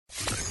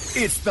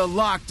It's the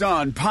Locked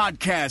On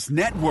Podcast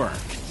Network,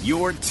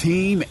 your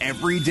team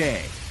every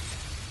day.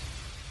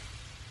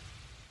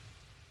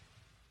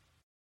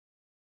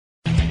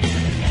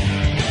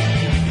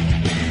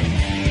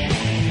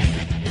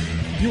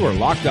 You are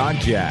Locked On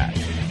Jazz,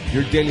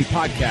 your daily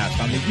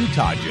podcast on the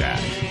Utah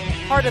Jazz.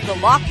 Part of the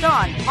Locked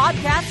On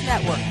Podcast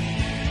Network,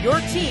 your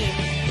team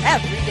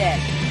every day.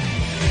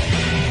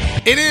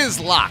 It is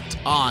Locked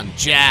On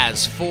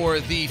Jazz for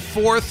the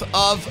 4th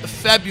of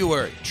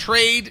February.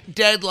 Trade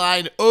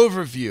deadline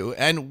overview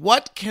and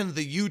what can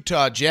the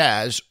Utah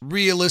Jazz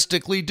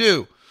realistically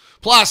do?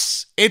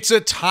 Plus, it's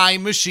a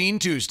Time Machine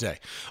Tuesday.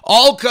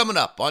 All coming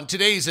up on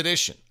today's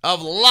edition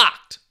of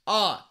Locked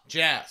On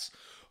Jazz.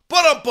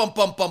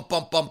 Pow!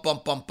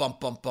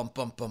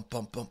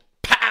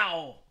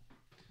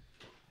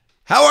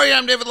 How are you?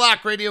 I'm David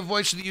Locke, radio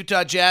voice of the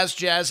Utah Jazz,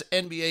 Jazz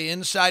NBA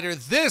insider.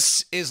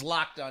 This is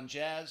Locked On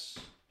Jazz,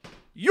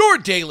 your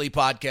daily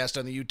podcast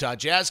on the Utah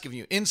Jazz, giving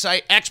you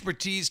insight,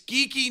 expertise,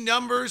 geeky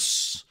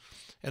numbers,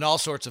 and all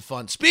sorts of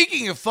fun.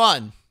 Speaking of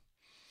fun,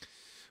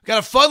 we've got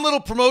a fun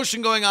little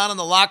promotion going on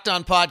the Locked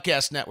On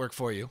Podcast Network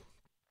for you.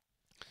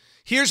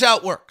 Here's how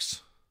it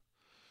works.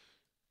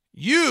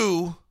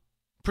 You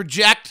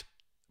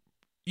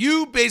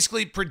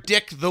basically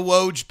predict the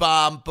Woj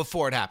bomb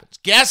before it happens.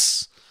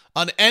 Guess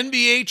an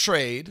NBA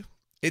trade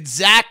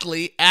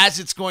exactly as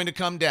it's going to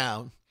come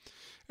down,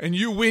 and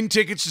you win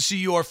tickets to see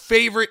your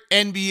favorite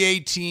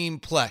NBA team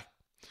play.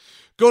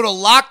 Go to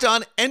Locked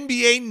On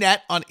NBA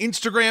Net on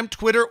Instagram,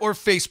 Twitter, or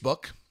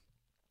Facebook.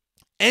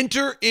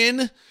 Enter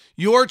in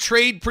your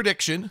trade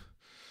prediction.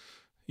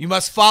 You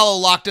must follow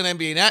Locked On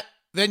NBA Net.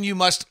 Then you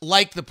must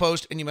like the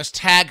post, and you must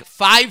tag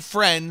 5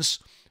 friends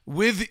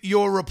with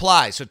your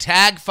reply. So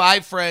tag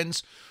 5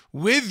 friends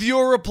with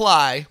your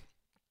reply,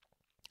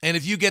 and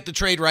if you get the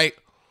trade right,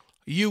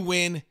 you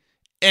win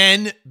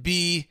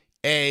NBA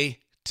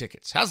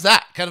tickets. How's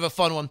that? Kind of a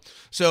fun one.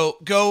 So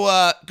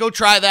go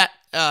try that.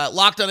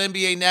 Locked On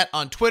NBA Net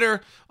on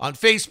Twitter, on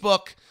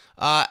Facebook,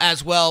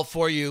 as well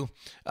for you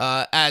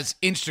as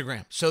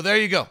Instagram. So there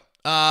you go.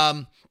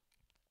 All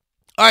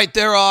right,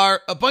 there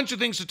are a bunch of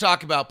things to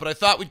talk about, but I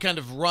thought we'd kind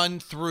of run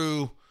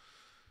through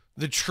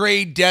the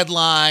trade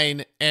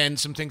deadline and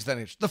some things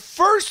that the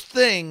first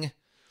thing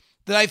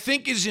that I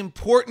think is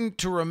important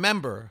to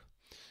remember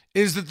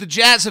is that the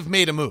Jazz have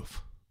made a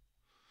move,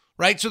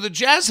 right? So the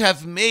Jazz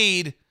have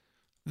made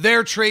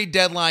their trade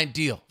deadline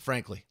deal,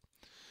 frankly.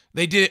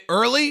 They did it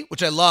early,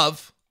 which I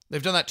love.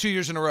 They've done that 2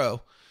 years in a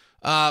row.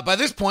 By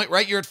this point,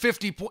 right, you're at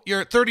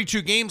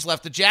 32 games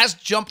left. The Jazz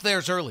jumped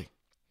theirs early.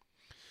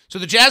 So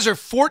the Jazz are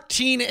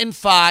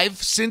 14-5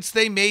 since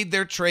they made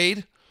their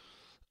trade,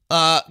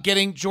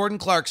 getting Jordan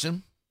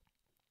Clarkson.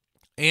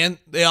 And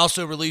they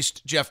also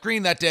released Jeff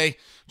Green that day,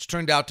 which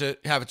turned out to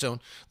have its own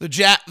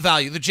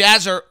value. The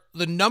Jazz are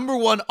the number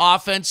one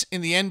offense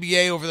in the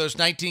NBA over those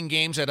 19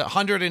 games at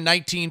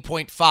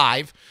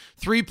 119.5,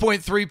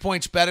 3.3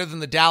 points better than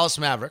the Dallas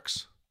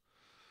Mavericks.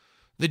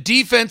 The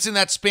defense in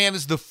that span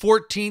is the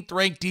 14th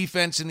ranked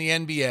defense in the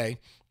NBA,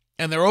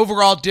 and their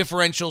overall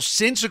differential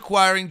since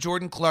acquiring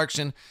Jordan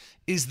Clarkson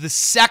is the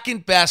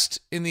second best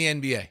in the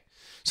NBA.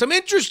 Some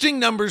interesting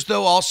numbers,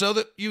 though, also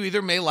that you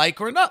either may like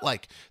or not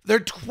like. They're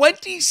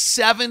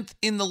 27th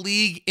in the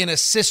league in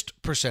assist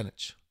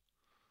percentage,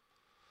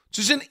 which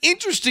is an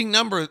interesting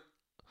number.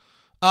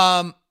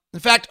 In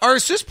fact, our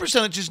assist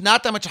percentage is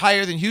not that much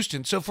higher than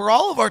Houston. So for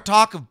all of our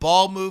talk of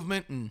ball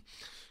movement and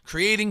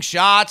creating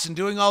shots and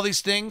doing all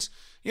these things,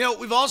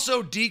 we've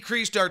also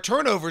decreased our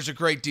turnovers a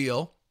great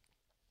deal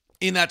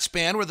in that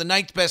span. We're the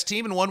 9th best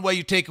team, and one way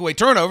you take away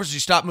turnovers is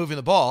you stop moving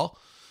the ball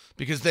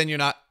because then you're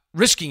not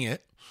risking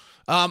it.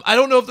 I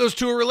don't know if those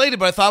two are related,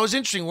 but I thought it was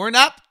interesting. We're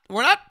not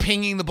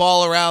pinging the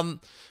ball around.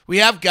 We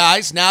have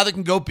guys now that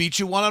can go beat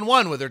you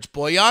one-on-one, whether it's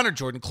Bojan or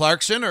Jordan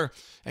Clarkson,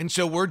 and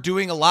so we're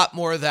doing a lot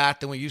more of that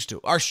than we used to.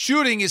 Our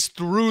shooting is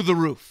through the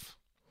roof.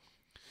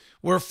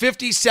 We're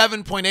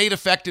 57.8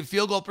 effective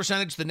field goal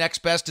percentage. The next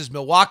best is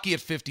Milwaukee at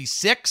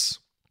 56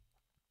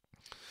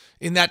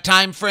 in that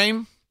time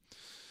frame.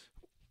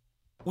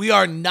 We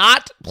are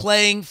not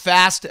playing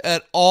fast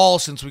at all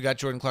since we got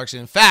Jordan Clarkson.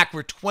 In fact,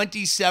 we're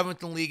 27th in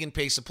the league in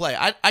pace of play.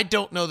 I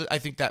don't know that I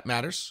think that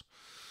matters.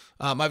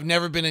 I've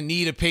never been a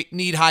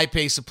need high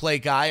pace of play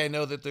guy. I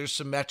know that there's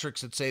some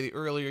metrics that say the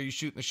earlier you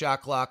shoot in the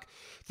shot clock,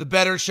 the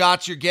better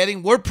shots you're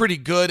getting. We're pretty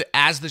good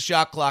as the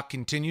shot clock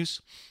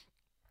continues.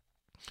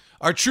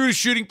 Our true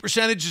shooting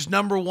percentage is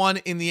number 1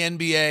 in the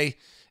NBA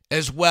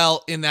as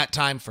well in that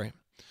time frame.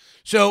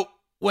 So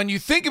when you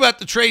think about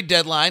the trade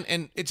deadline,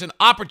 and it's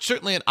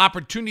certainly an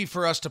opportunity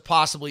for us to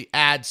possibly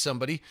add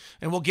somebody,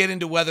 and we'll get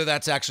into whether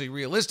that's actually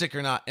realistic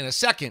or not in a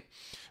second.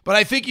 But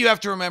I think you have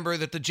to remember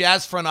that the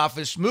Jazz front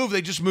office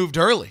they just moved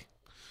early.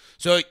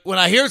 So when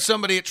I hear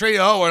somebody at trade,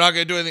 we're not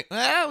going to do anything.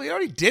 We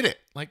already did it.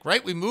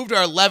 Right? We moved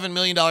our $11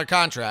 million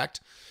contract,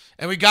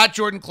 and we got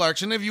Jordan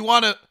Clarkson. If you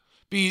want to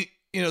be,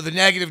 the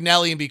negative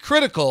Nelly and be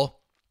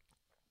critical,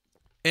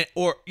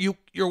 or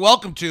you're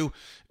welcome to.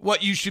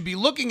 What you should be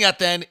looking at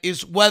then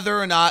is whether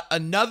or not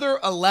another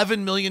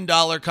 $11 million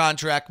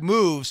contract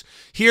moves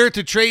here at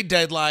the trade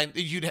deadline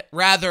that you'd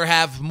rather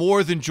have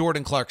more than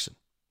Jordan Clarkson.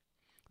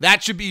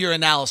 That should be your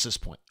analysis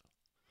point.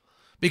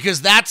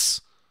 Because that's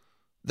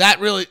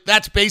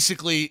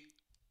basically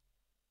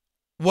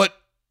what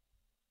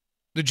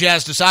the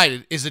Jazz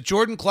decided, is that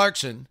Jordan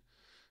Clarkson,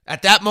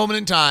 at that moment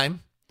in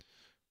time,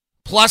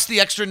 plus the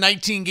extra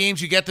 19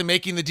 games you get to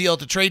making the deal at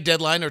the trade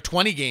deadline, or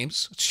 20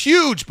 games. It's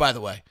huge, by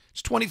the way.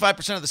 It's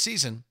 25% of the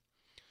season.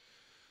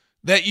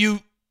 That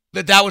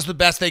was the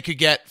best they could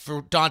get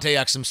for Dante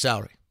Exum's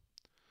salary.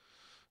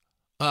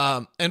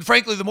 And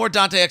frankly, the more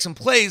Dante Exum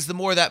plays, the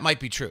more that might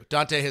be true.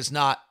 Dante has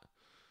not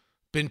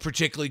been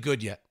particularly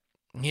good yet.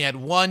 He had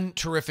one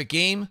terrific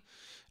game,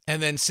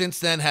 and then since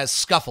then has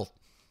scuffled.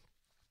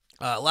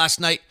 Last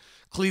night,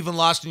 Cleveland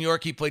lost to New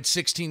York. He played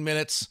 16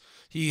 minutes.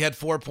 He had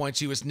 4 points.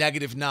 He was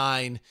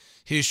 -9.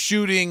 His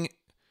shooting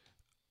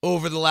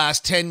over the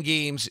last 10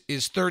 games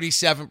is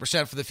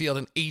 37% for the field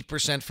and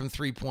 8% from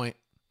three-point.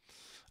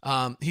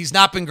 He's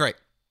not been great.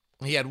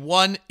 He had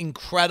one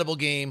incredible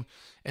game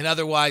and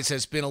otherwise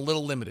has been a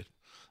little limited,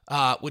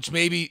 which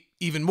maybe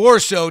even more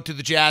so to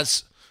the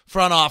Jazz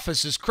front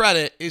office's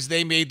credit is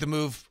they made the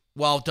move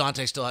while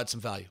Dante still had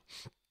some value.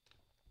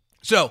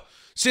 So,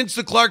 since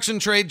the Clarkson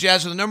trade,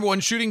 Jazz are the number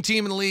one shooting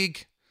team in the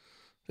league.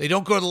 They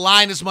don't go to the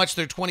line as much.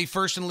 They're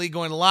 21st in the league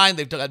going to the line.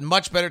 They've gotten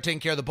much better taking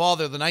care of the ball.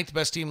 They're the 9th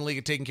best team in the league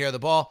at taking care of the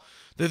ball.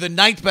 They're the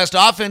 9th best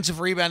offensive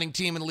rebounding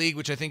team in the league,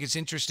 which I think is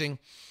interesting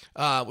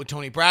with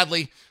Tony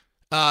Bradley.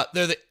 They're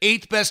the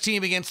 8th best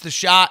team against the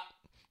shot,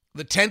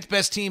 the 10th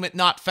best team at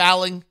not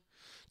fouling.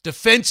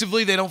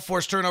 Defensively, they don't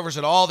force turnovers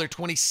at all. They're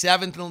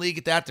 27th in the league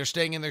at that. They're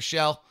staying in their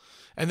shell.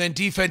 And then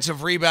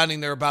defensive rebounding,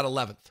 they're about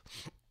 11th.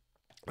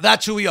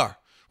 That's who we are.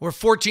 We're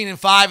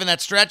 14-5 in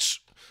that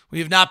stretch. We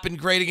have not been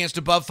great against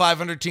above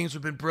 500 teams.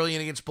 We've been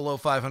brilliant against below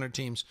 500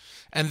 teams.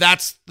 And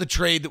that's the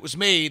trade that was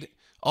made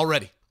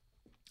already.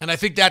 And I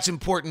think that's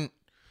important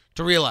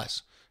to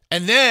realize.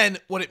 And then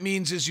what it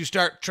means is you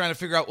start trying to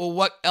figure out, well,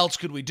 what else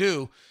could we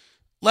do?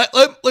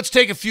 Let's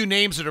take a few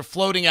names that are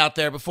floating out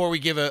there before we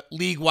give a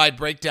league-wide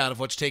breakdown of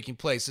what's taking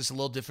place. This is a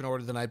little different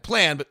order than I'd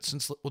planned, but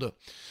since we'll do it.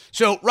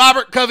 So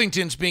Robert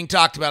Covington's being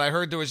talked about. I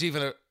heard there was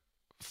even a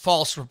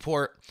false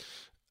report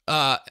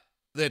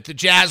that the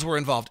Jazz were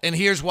involved. And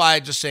here's why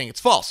I'm just saying it's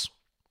false.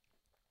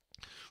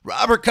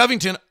 Robert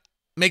Covington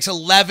makes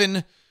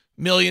 $11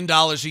 million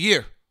a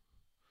year.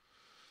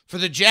 For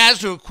the Jazz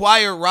to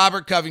acquire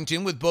Robert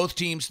Covington with both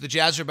teams, the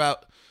Jazz are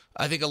about,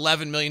 I think,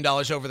 $11 million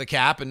over the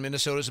cap, and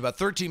Minnesota's about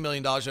 $13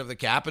 million over the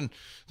cap, and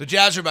the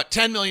Jazz are about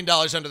 $10 million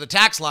under the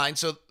tax line,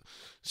 so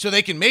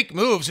they can make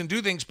moves and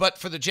do things. But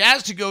for the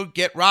Jazz to go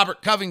get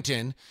Robert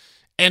Covington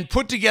and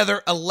put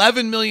together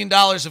 $11 million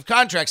of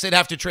contracts, they'd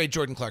have to trade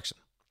Jordan Clarkson.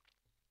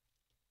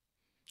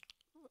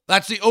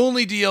 That's the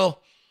only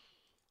deal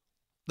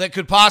that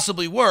could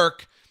possibly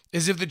work,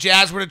 is if the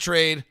Jazz were to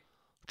trade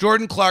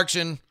Jordan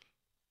Clarkson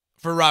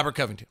for Robert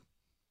Covington.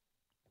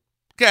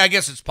 Okay, I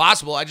guess it's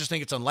possible. I just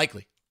think it's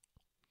unlikely.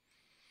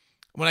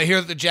 When I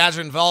hear that the Jazz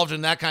are involved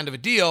in that kind of a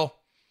deal,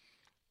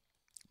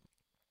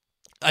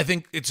 I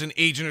think it's an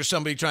agent or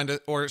somebody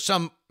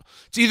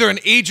it's either an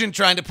agent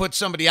trying to put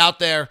somebody out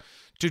there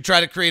to try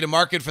to create a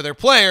market for their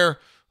player,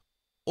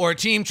 or a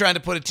team trying to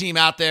put a team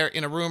out there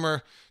in a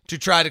rumor to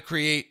try to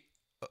create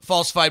a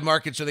falsified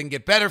market so they can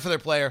get better for their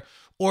player,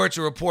 or it's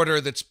a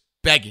reporter that's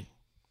begging.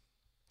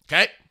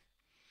 Okay?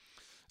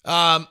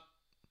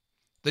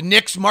 The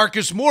Knicks'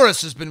 Marcus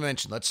Morris has been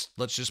mentioned. Let's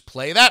just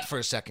play that for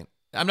a second.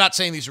 I'm not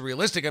saying these are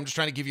realistic. I'm just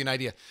trying to give you an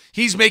idea.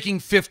 He's making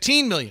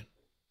 $15 million.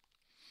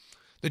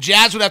 The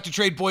Jazz would have to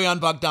trade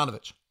Bojan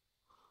Bogdanović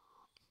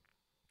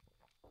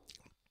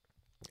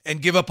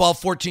and give up all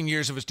 14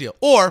 years of his deal.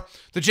 Or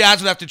the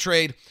Jazz would have to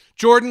trade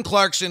Jordan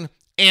Clarkson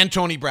and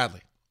Tony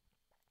Bradley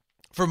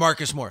for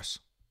Marcus Morris.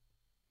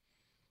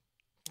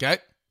 Okay?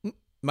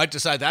 Might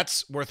decide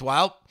that's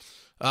worthwhile.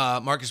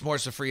 Marcus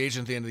Morris is a free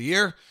agent at the end of the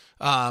year.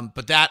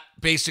 But that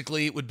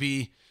basically would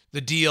be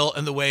the deal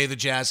and the way the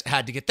Jazz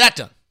had to get that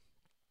done.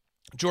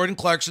 Jordan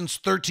Clarkson's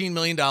 $13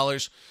 million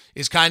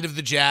is kind of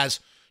the Jazz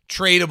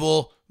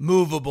tradable,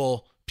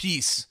 movable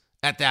piece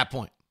at that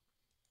point.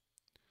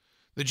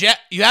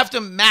 You have to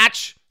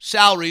match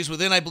salaries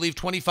within, I believe,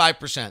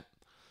 25%.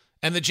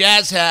 And the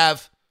Jazz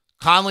have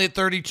Conley at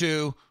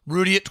 32,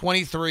 Rudy at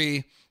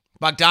 23,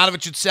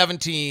 Bogdanović at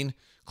 17,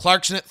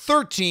 Clarkson at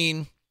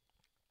 13,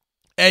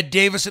 Ed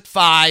Davis at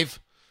 5,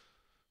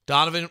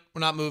 Donovan, we're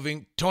not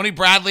moving, Tony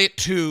Bradley at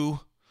 2,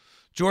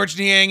 George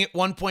Niang at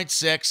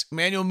 1.6,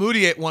 Emmanuel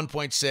Mudiay at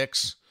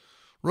 1.6,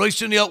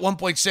 Royce O'Neal at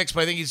 1.6,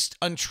 but I think he's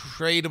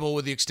untradeable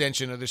with the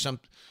extension, or there's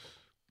some.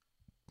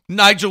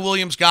 Nigel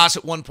Williams-Goss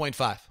at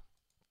 1.5.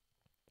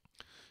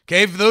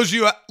 Okay, for those of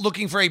you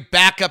looking for a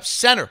backup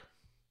center,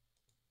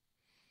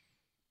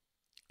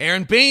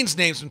 Aaron Baines'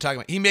 name's I'm talking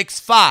about. He makes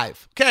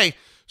 5. Okay,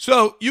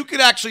 so you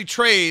could actually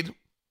trade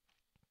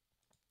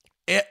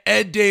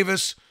Ed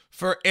Davis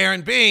for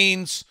Aaron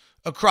Baines,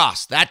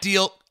 across. That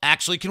deal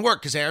actually can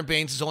work because Aaron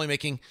Baines is only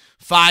making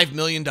 $5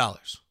 million.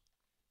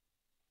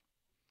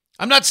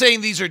 I'm not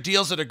saying these are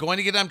deals that are going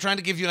to get. I'm trying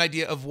to give you an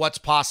idea of what's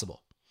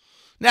possible.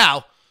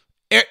 Now,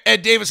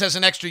 Ed Davis has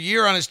an extra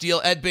year on his deal.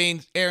 Ed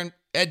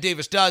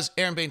Davis does.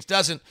 Aaron Baines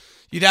doesn't.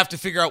 You'd have to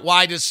figure out,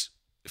 why does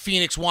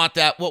Phoenix want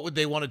that? What would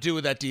they want to do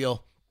with that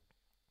deal,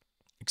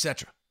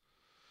 etc.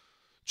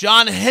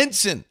 John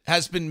Henson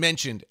has been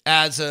mentioned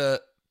as a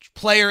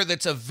player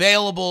that's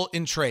available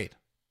in trade.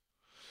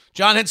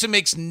 John Henson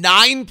makes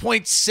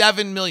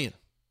 $9.7 million.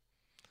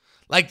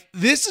 Like,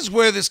 this is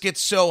where this gets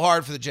so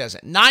hard for the Jazz.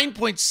 At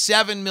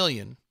 $9.7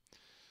 million,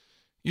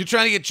 you're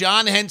trying to get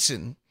John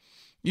Henson.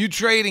 You're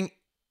trading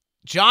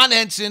John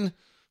Henson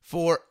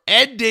for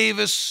Ed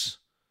Davis,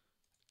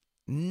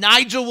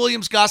 Nigel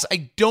Williams-Goss.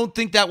 I don't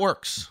think that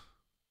works.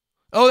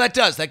 Oh, that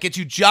does. That gets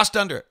you just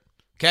under it.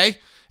 Okay?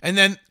 And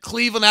then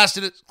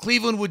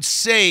Cleveland would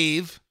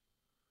save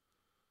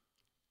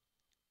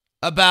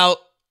about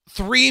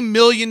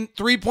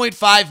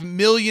 $3.5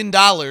 million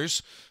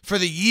for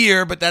the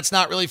year, but that's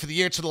not really for the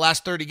year. It's for the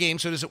last 30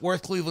 games. So is it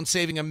worth Cleveland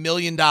saving $1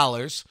 million?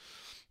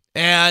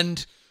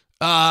 And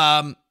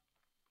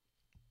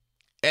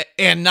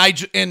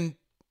Nigel and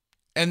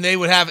they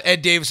would have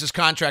Ed Davis's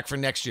contract for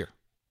next year,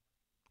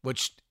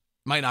 which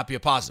might not be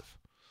a positive.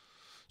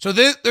 So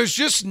there's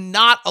just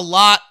not a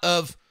lot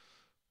of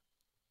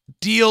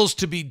deals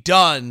to be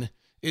done,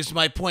 is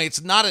my point.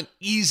 It's not an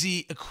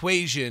easy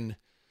equation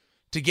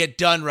to get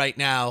done right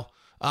now.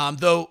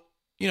 Though,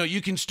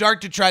 you can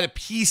start to try to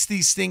piece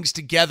these things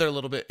together a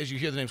little bit as you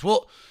hear the names.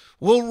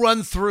 We'll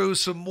run through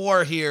some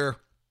more here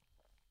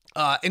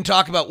and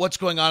talk about what's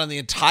going on in the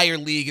entire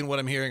league and what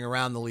I'm hearing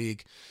around the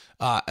league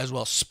as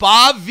well.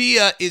 Spa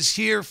Via is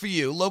here for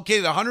you,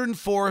 located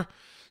 104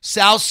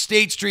 South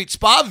State Street.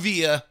 Spa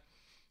Via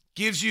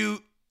gives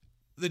you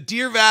the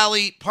Deer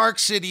Valley, Park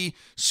City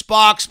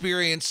spa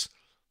experience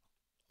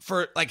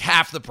for like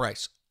half the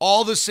price.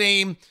 All the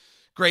same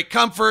great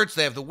comforts.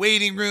 They have the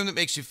waiting room that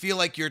makes you feel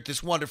like you're at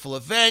this wonderful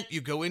event.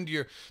 You go into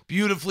your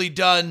beautifully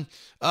done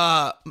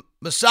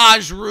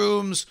massage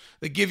rooms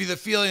that give you the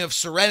feeling of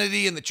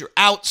serenity and that you're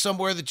out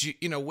somewhere, that you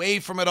away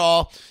from it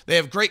all. They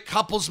have great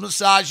couples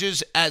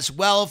massages as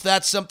well, if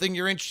that's something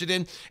you're interested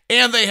in.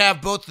 And they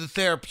have both the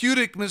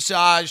therapeutic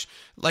massage,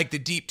 like the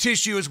deep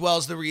tissue, as well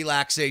as the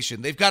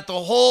relaxation. They've got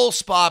the whole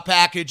spa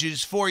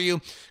packages for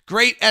you.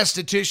 Great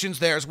estheticians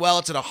there as well.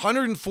 It's at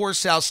 104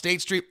 South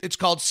State Street. It's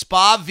called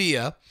Spa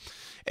Via.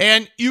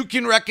 And you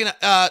can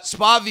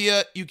Spa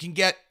Via, you can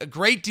get a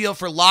great deal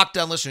for Locked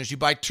On listeners. You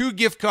buy 2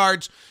 gift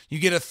cards, you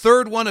get a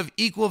third one of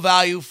equal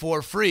value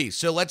for free.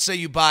 So let's say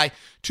you buy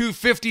 2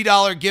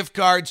 $50 gift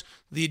cards.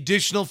 The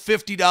additional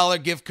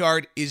 $50 gift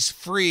card is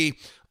free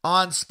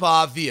on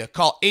Spa Via.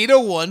 Call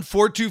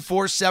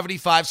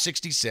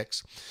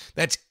 801-424-7566.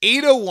 That's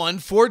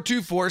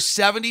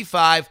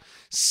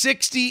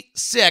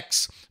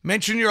 801-424-7566.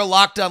 Mention you're a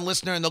Locked On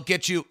listener and they'll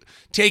get you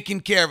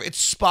taken care of. It's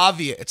Spa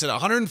Via. It's at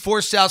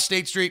 104 South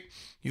State Street.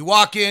 You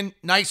walk in,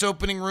 nice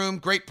opening room,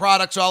 great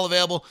products all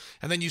available,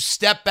 and then you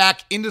step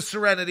back into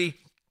serenity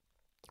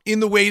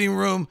in the waiting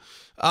room,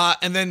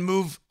 and then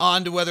move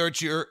on to whether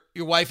it's your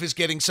wife is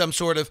getting some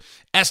sort of,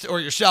 or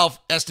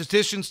yourself,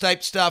 estheticians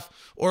type stuff,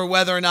 or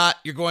whether or not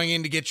you're going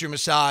in to get your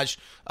massage.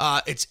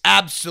 It's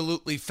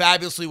absolutely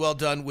fabulously well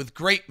done with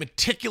great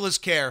meticulous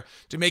care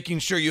to making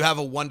sure you have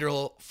a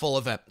wonderful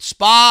event.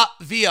 Spa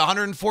Via,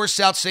 104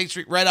 South State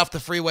Street, right off the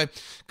freeway.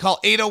 Call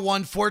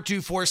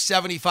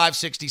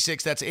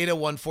 801-424-7566. That's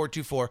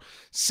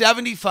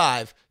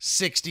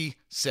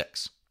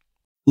 801-424-7566.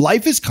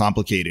 Life is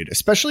complicated,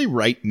 especially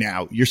right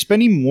now. You're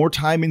spending more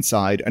time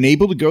inside,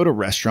 unable to go to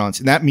restaurants,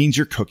 and that means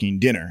you're cooking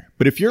dinner.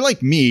 But if you're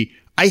like me,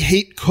 I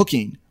hate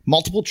cooking.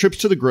 Multiple trips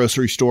to the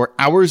grocery store,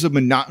 hours of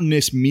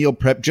monotonous meal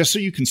prep just so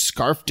you can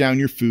scarf down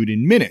your food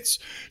in minutes.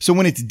 So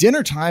when it's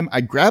dinner time,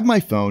 I grab my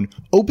phone,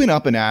 open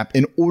up an app,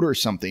 and order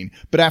something.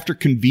 But after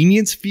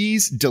convenience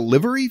fees,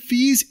 delivery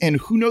fees, and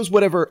who knows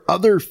whatever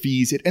other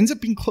fees, it ends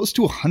up being close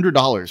to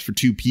 $100 for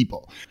 2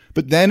 people.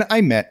 But then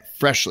I met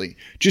Freshly.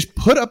 Just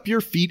put up your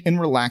feet and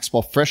relax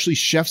while Freshly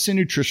chefs and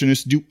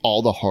nutritionists do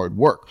all the hard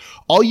work.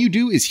 All you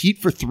do is heat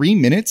for 3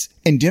 minutes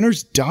and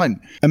dinner's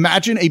done.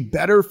 Imagine a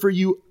better for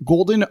you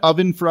golden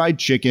oven fried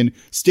chicken,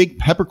 steak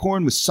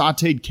peppercorn with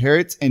sauteed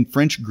carrots and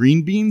French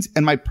green beans,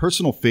 and my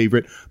personal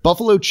favorite,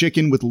 buffalo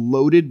chicken with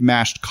loaded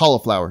mashed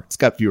cauliflower. It's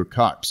got fewer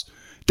carbs.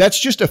 That's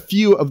just a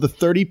few of the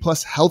 30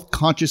 plus health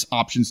conscious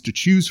options to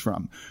choose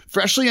from.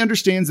 Freshly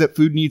understands that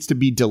food needs to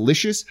be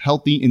delicious,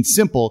 healthy, and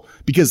simple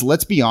because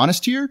let's be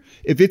honest here,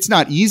 if it's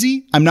not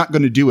easy, I'm not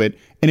going to do it.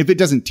 And if it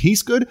doesn't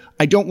taste good,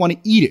 I don't want to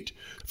eat it.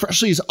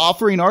 Freshly is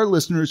offering our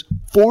listeners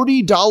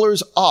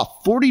 $40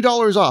 off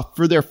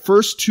for their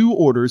first 2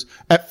 orders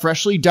at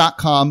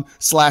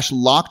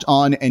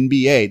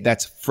freshly.com/lockedonnba.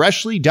 That's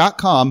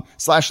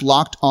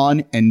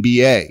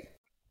freshly.com/lockedonnba.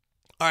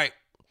 All right.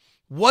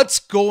 What's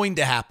going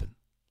to happen?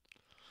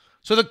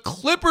 So the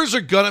Clippers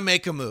are going to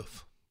make a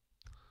move.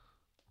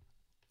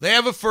 They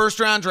have a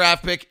first-round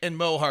draft pick in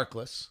Mo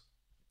Harkless.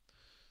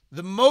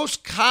 The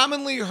most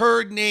commonly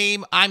heard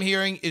name I'm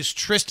hearing is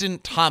Tristan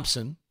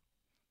Thompson.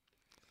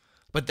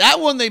 But that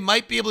one they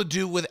might be able to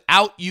do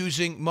without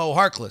using Mo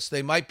Harkless.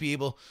 They might be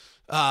able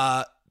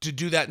to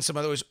do that in some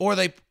other ways. Or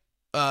they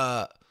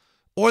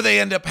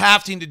end up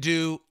having to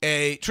do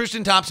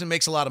Tristan Thompson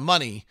makes a lot of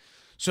money.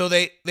 So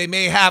they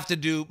may have to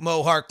do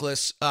Mo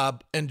Harkless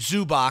and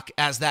Zubac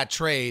as that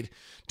trade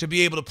to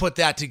be able to put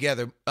that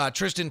together.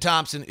 Tristan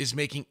Thompson is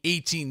making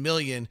 $18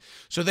 million.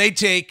 So they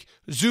take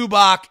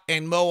Zubac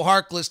and Mo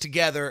Harkless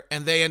together,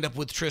 and they end up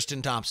with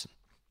Tristan Thompson.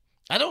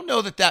 I don't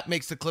know that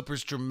makes the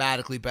Clippers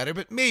dramatically better,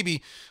 but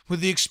maybe with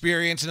the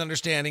experience and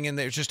understanding, and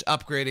they're just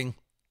upgrading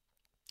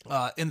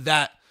in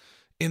that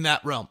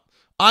realm.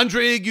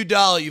 Andre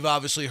Iguodala, you've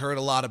obviously heard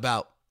a lot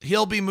about.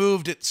 He'll be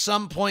moved at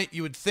some point,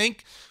 you would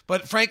think.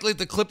 But frankly, if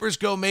the Clippers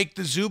go make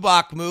the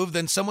Zubac move,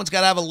 then someone's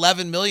got to have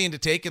 $11 million to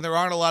take, and there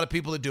aren't a lot of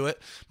people to do it.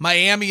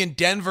 Miami and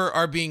Denver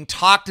are being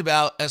talked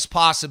about as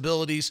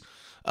possibilities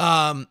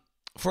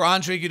for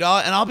Andre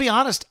Iguodala. And I'll be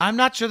honest, I'm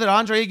not sure that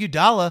Andre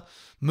Iguodala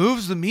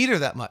moves the meter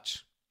that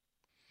much.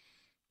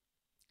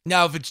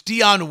 Now, if it's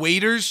Dion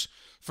Waiters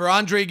for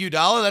Andre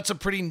Iguodala, that's a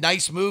pretty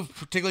nice move,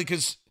 particularly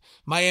because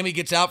Miami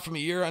gets out from a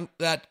year on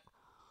that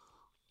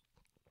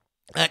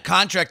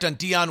contract on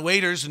Dion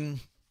Waiters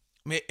and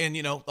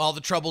you know all the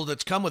trouble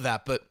that's come with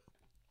that. But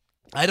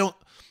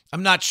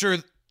I'm not sure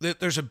that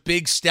there's a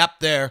big step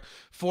there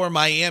for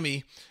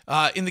Miami.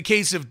 In the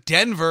case of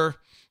Denver,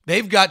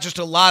 they've got just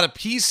a lot of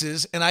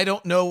pieces, and I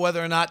don't know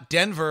whether or not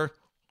Denver,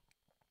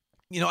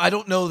 I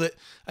don't know that,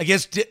 I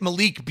guess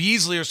Malik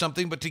Beasley or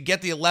something, but to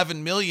get the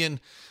 $11 million,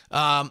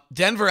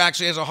 Denver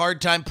actually has a hard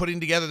time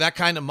putting together that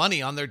kind of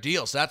money on their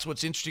deals. That's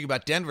what's interesting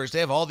about Denver is they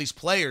have all these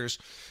players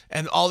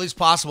and all these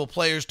possible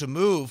players to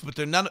move, but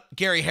they're not.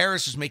 Gary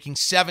Harris is making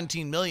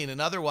 $17 million, and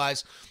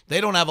otherwise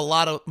they don't have a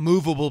lot of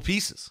movable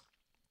pieces.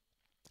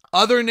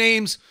 Other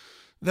names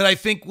that I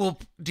think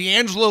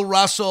D'Angelo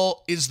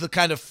Russell is the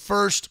kind of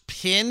first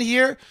pin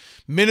here.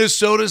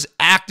 Minnesota's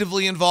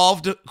actively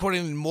involved,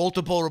 according to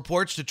multiple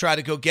reports, to try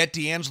to go get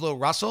D'Angelo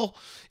Russell.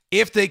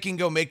 If they can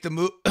go make the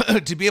move,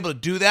 to be able to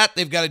do that,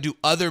 they've got to do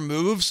other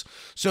moves.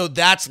 So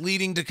that's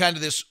leading to kind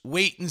of this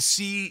wait and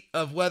see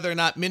of whether or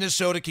not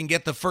Minnesota can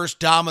get the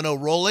first domino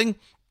rolling.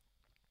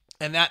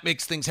 And that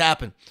makes things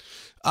happen.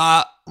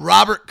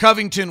 Robert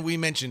Covington, we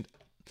mentioned.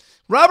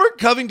 Robert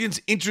Covington's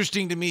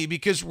interesting to me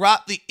because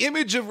the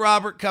image of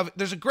Robert Covington,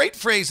 there's a great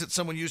phrase that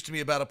someone used to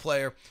me about a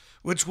player,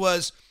 which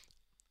was,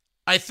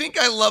 I think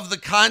I love the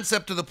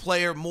concept of the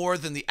player more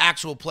than the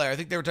actual player. I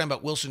think they were talking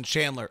about Wilson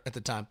Chandler at the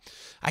time.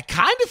 I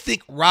kind of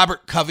think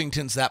Robert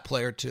Covington's that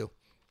player too.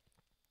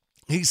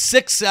 He's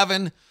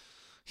 6'7",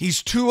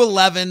 he's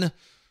 211,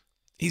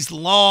 he's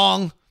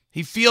long,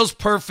 he feels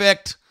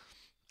perfect,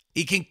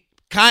 he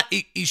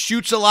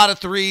shoots a lot of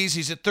threes,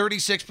 he's at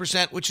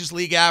 36%, which is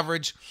league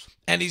average,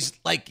 and he's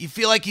like, you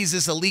feel like he's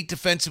this elite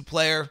defensive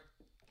player.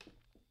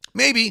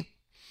 Maybe,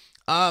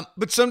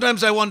 but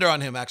sometimes I wonder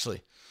on him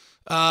actually.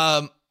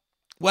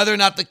 Whether or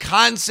not the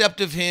concept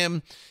of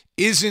him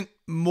isn't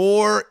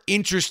more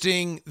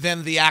interesting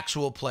than the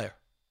actual player.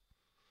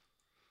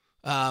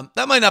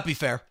 That might not be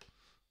fair.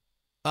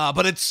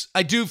 But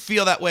I do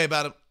feel that way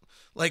about him.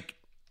 Like,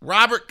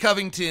 Robert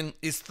Covington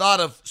is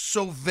thought of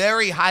so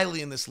very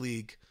highly in this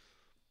league.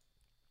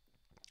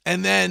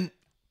 And then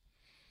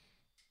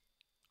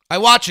I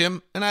watch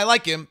him and I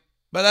like him,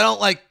 but I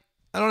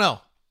don't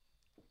know.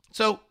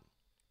 So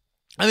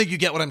I think you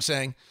get what I'm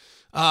saying.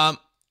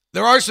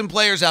 There are some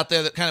players out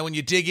there that kind of, when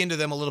you dig into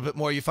them a little bit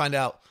more, you find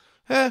out,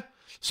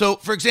 So,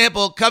 for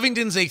example,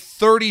 Covington's a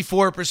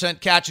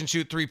 34% catch and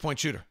shoot three-point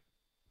shooter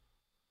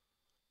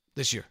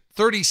this year.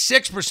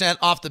 36%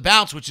 off the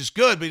bounce, which is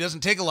good, but he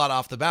doesn't take a lot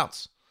off the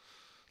bounce.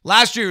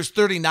 Last year, he was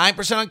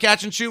 39% on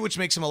catch and shoot, which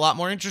makes him a lot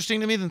more interesting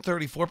to me than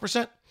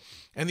 34%.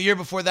 And the year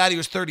before that, he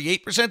was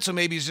 38%, so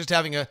maybe he's just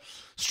having a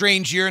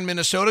strange year in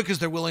Minnesota because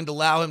they're willing to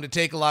allow him to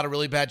take a lot of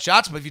really bad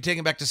shots. But if you take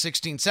him back to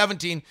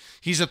 16-17,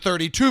 he's a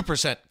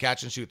 32%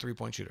 catch and shoot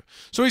three-point shooter.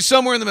 So he's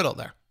somewhere in the middle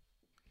there.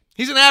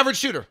 He's an average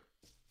shooter,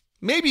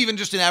 maybe even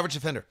just an average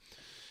defender.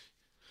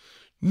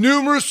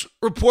 Numerous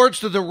reports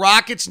that the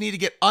Rockets need to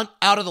get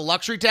out of the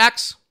luxury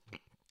tax.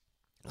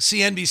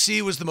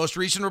 CNBC was the most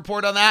recent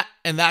report on that,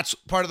 and that's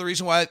part of the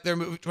reason why they're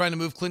trying to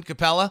move Clint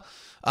Capella.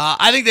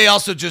 I think they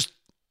also just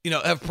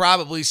have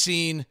probably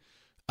seen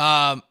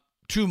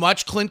too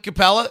much Clint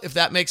Capella, if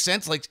that makes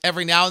sense. Like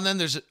every now and then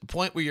there's a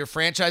point where your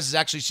franchise has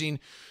actually seen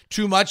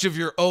too much of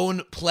your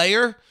own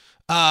player.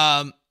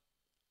 And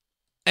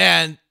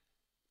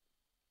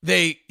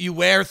you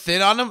wear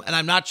thin on them. And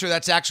I'm not sure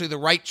that's actually the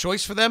right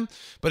choice for them,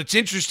 but it's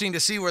interesting to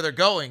see where they're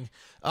going.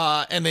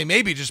 And they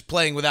may be just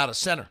playing without a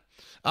center.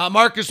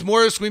 Marcus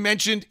Morris, we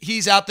mentioned,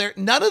 he's out there.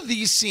 None of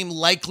these seem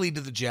likely to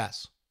the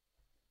Jazz.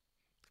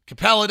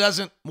 Capella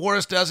doesn't,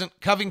 Morris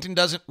doesn't, Covington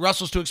doesn't,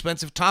 Russell's too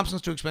expensive,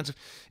 Thompson's too expensive.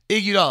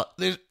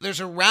 Iguodala,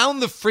 there's around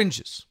the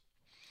fringes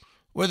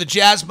where the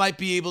Jazz might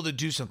be able to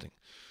do something.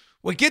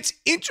 What gets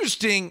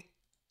interesting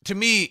to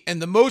me, and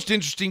the most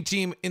interesting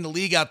team in the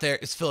league out there,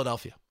 is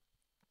Philadelphia.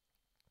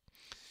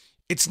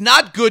 It's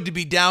not good to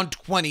be down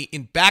 20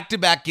 in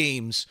back-to-back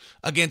games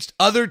against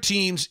other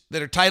teams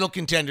that are title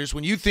contenders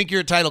when you think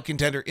you're a title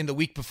contender in the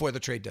week before the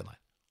trade deadline.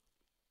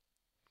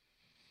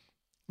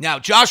 Now,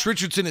 Josh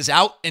Richardson is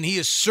out, and he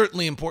is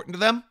certainly important to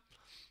them,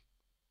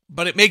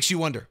 but it makes you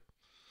wonder.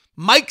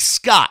 Mike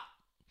Scott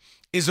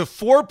is a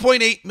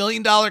 $4.8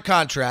 million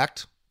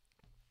contract.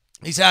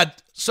 He's had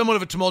somewhat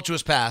of a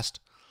tumultuous past.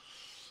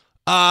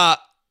 That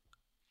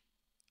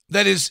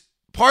is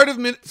part of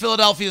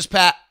Philadelphia's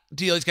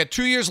deal. He's got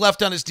 2 years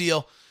left on his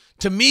deal.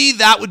 To me,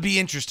 that would be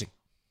interesting.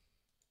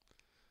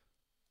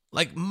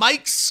 Like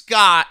Mike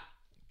Scott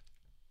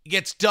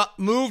gets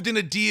moved in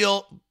a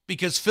deal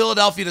because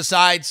Philadelphia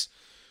decides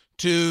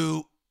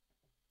to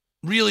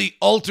really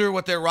alter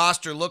what their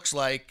roster looks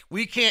like.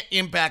 We can't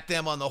impact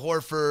them on the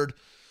Horford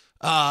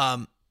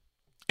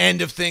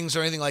end of things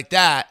or anything like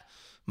that.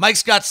 Mike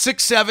Scott,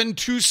 6'7",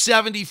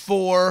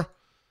 274,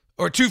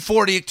 or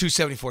 240 at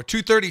 274,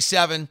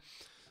 237,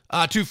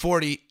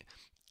 240.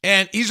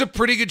 And he's a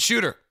pretty good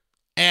shooter.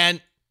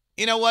 And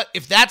you know what?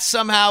 If that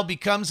somehow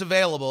becomes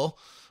available,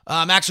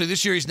 actually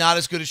this year he's not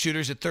as good a shooter.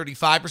 He's at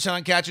 35%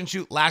 on catch and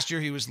shoot. Last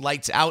year he was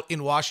lights out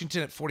in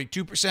Washington at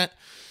 42%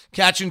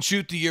 catch and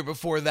shoot. The year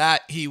before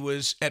that he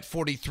was at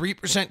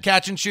 43%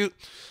 catch and shoot.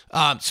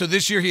 So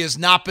this year he has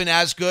not been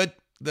as good.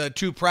 The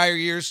 2 prior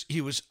years he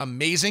was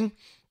amazing.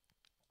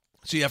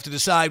 So you have to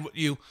decide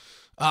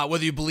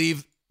whether you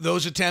believe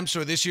those attempts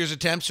or this year's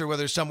attempts or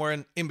whether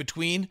somewhere in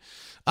between.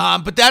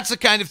 But that's the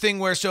kind of thing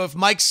where, so if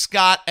Mike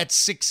Scott at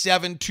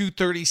 6'7",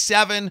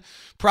 237,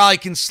 probably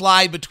can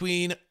slide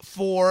between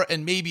 4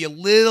 and maybe a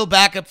little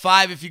back up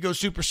 5 if you go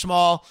super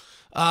small.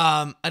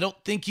 I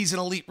don't think he's an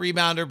elite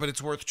rebounder, but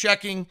it's worth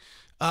checking.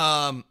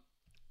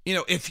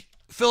 If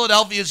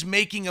Philadelphia is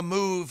making a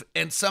move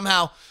and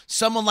somehow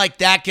someone like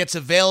that gets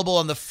available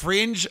on the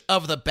fringe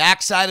of the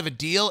backside of a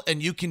deal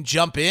and you can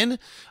jump in,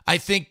 I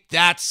think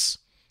that's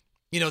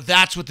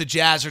what the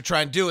Jazz are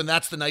trying to do. And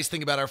that's the nice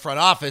thing about our front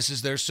office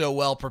is they're so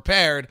well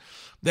prepared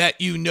that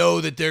you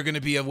know that they're going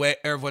to be aware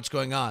of what's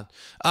going on.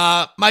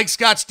 Mike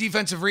Scott's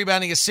defensive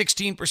rebounding is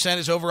 16%.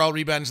 His overall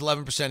rebounding is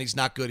 11%. He's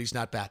not good. He's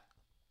not bad.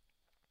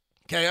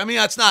 Okay. I mean,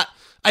 I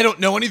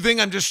don't know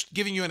anything. I'm just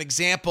giving you an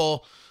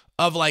example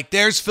of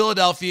there's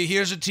Philadelphia.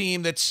 Here's a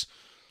team that's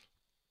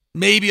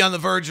maybe on the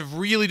verge of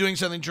really doing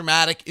something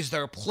dramatic. Is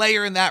there a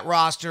player in that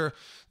roster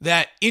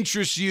that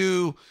interests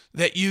you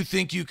that you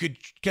think you could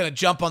kind of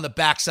jump on the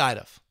backside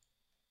of?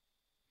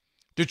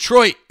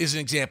 Detroit is an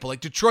example.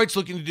 Detroit's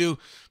looking to do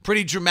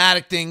pretty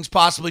dramatic things,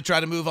 possibly try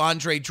to move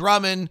Andre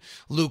Drummond.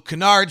 Luke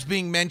Kennard's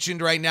being mentioned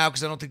right now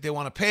because I don't think they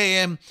want to pay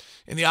him.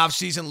 In the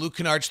offseason, Luke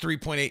Kennard's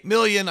 $3.8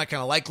 million. I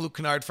kind of like Luke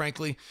Kennard,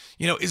 frankly.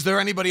 Is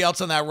there anybody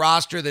else on that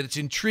roster that it's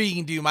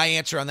intriguing to you? My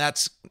answer on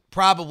that's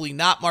probably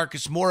not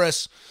Marcus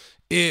Morris,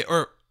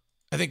 or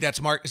I think that's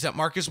is that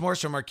Marcus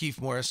Morris or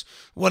Markieff Morris?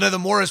 One of the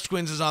Morris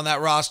twins is on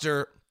that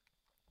roster.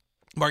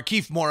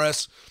 Markieff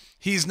Morris.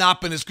 He's not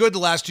been as good the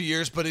last 2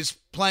 years, but is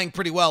playing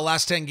pretty well.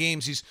 Last 10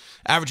 games, he's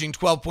averaging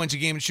 12 points a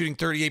game and shooting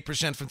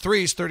 38% from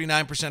threes,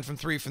 39% from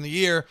three from the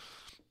year.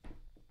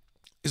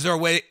 Is there a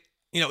way,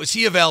 is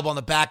he available on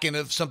the back end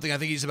of something? I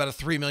think he's about a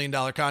 $3 million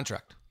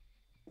contract.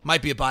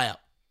 Might be a buyout.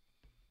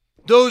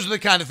 Those are the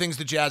kind of things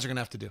the Jazz are going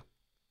to have to do.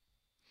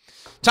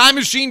 Time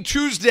Machine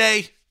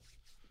Tuesday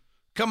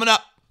coming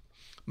up.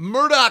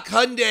 Murdoch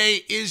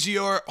Hyundai is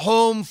your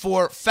home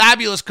for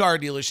fabulous car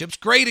dealerships,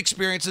 great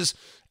experiences,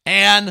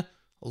 and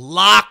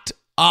locked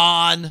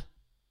on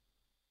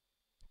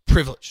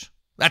privilege.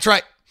 That's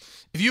right.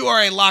 If you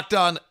are a Locked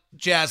On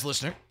Jazz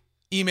listener,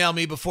 email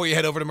me before you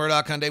head over to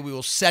Murdoch Hyundai. We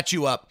will set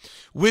you up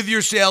with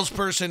your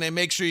salesperson and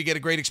make sure you get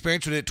a great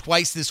experience with it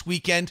twice this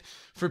weekend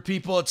for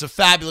people. It's a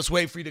fabulous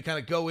way for you to kind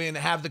of go in,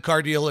 have the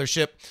car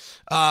dealership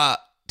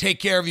take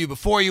care of you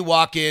before you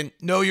walk in.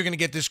 Know you're going to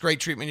get this great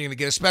treatment. You're going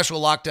to get a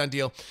special lockdown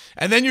deal.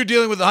 And then you're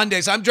dealing with the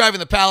Hyundais. I'm driving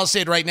the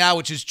Palisade right now,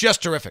 which is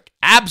just terrific.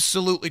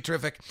 Absolutely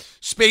terrific.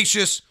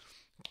 Spacious,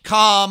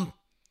 calm,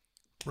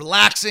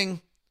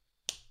 relaxing.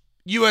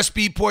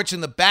 USB ports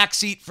in the back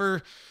seat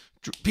for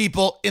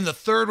people. In the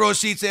third row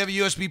seats, they have a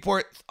USB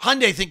port.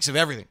 Hyundai thinks of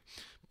everything.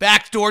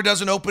 Back door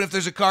doesn't open if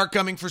there's a car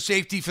coming for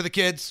safety for the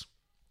kids.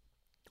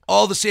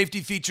 All the safety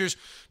features,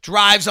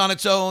 drives on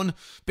its own,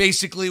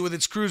 basically with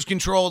its cruise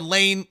control and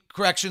lane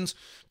corrections.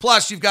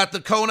 Plus, you've got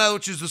the Kona,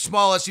 which is the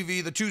small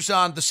SUV, the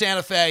Tucson, the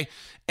Santa Fe,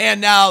 and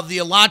now the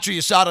Elantra.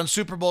 You saw it on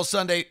Super Bowl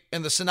Sunday,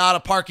 and the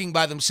Sonata parking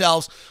by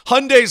themselves.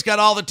 Hyundai's got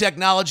all the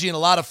technology and a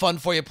lot of fun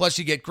for you. Plus,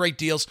 you get great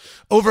deals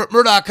over at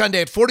Murdoch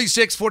Hyundai at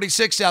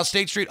 4646 South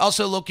State Street,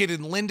 also located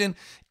in Linden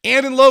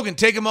and in Logan.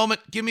 Take a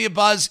moment, give me a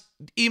buzz.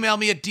 Email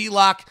me at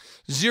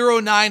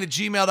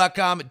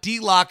dlock09@gmail.com,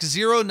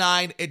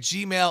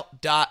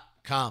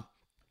 dlock09@gmail.com.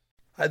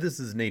 Hi,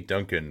 this is Nate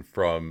Duncan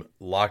from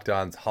Locked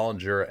On's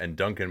Hollinger and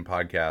Duncan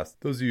podcast.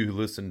 Those of you who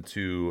listen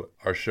to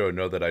our show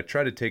know that I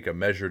try to take a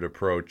measured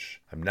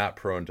approach I'm not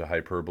prone to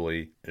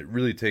hyperbole. It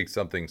really takes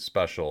something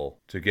special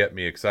to get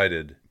me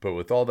excited. But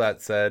with all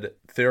that said,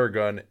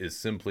 Theragun is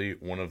simply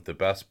one of the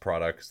best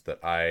products that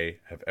I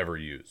have ever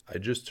used. I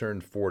just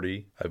turned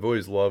 40. I've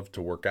always loved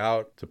to work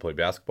out, to play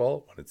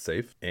basketball when it's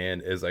safe.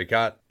 And as I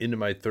got into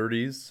my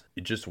 30s,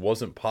 it just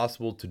wasn't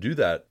possible to do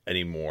that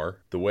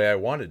anymore the way I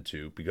wanted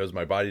to because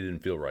my body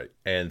didn't feel right.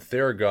 And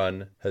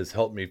Theragun has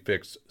helped me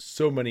fix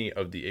so many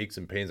of the aches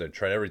and pains. I've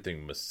tried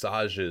everything,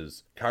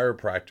 massages,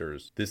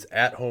 chiropractors. This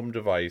at-home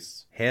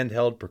device,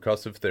 handheld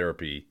percussive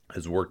therapy,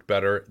 has worked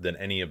better than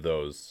any of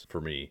those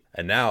for me.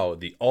 And now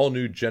the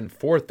all-new Gen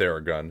 4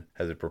 Theragun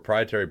has a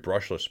proprietary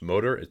brushless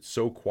motor. It's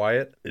so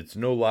quiet. It's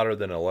no louder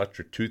than an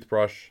electric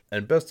toothbrush.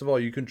 And best of all,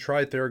 you can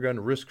try Theragun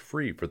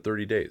risk-free for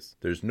 30 days.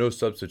 There's no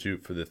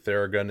substitute for the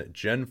Theragun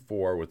Gen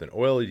 4 with an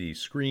OLED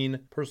screen,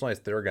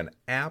 personalized Theragun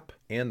app,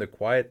 and the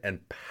quiet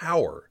and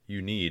power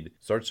you need.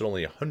 Starts at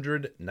only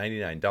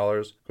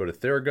 $199. Go to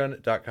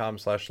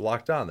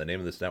theragun.com/lockedon, the name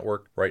of this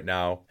network, right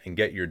now, and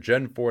get your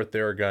Gen 4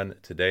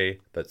 Theragun today.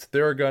 That's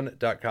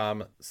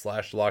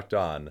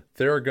theragun.com/lockedon.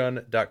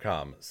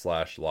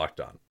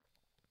 Theragun.com/lockedon.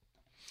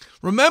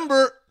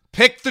 Remember,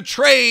 pick the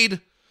trade.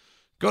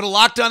 Go to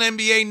Locked On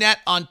NBA Net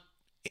on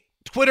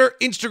Twitter,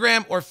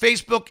 Instagram, or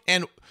Facebook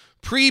and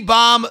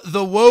pre-bomb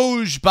the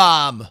Woj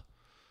bomb.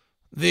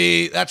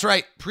 That's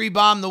right,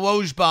 pre-bomb the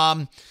Woj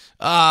bomb.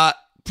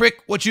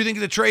 Pick what you think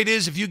the trade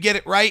is. If you get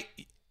it right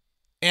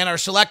and are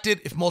selected,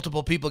 if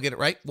multiple people get it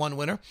right, one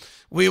winner,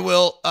 we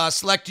will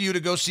select you to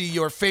go see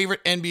your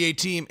favorite NBA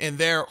team in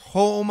their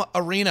home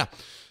arena.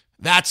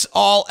 That's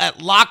all at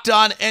Locked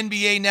On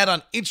NBA Net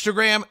on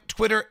Instagram,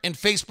 Twitter, and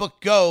Facebook.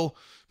 Go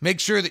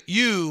make sure that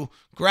you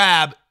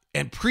grab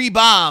and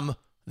pre-bomb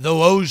the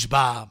Woj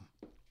bomb.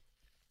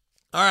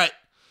 All right.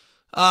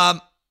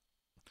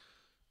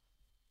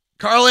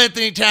 Karl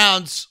Anthony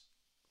Towns,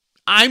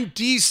 I'm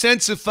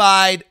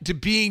desensified to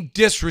being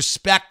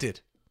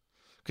disrespected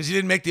because he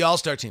didn't make the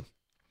All-Star team.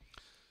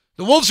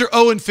 The Wolves are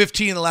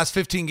 0-15 in the last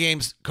 15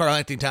 games Karl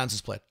Anthony Towns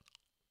has played.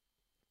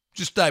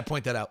 Just thought I'd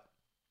point that out.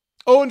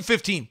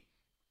 0-15.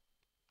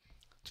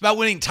 It's about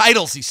winning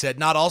titles, he said,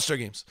 not All-Star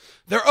games.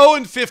 They're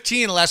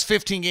 0-15 in the last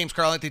 15 games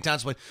Karl Anthony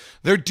Towns played.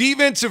 Their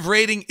defensive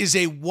rating is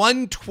a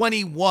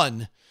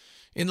 121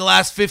 in the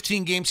last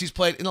 15 games he's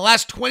played. In the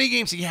last 20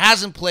 games he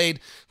hasn't played,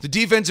 the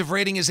defensive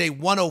rating is a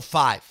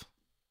 105.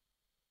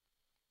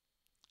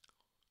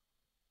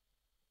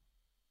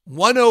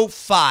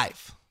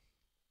 105.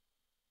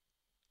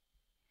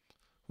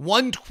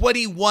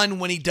 121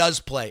 when he does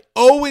play.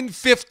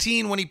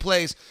 0-15 when he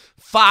plays.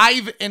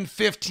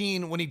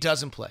 5-15 when he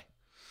doesn't play.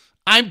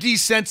 I'm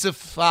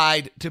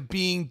desensified to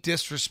being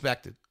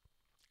disrespected.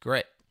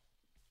 Great.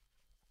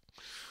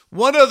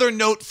 One other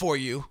note for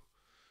you.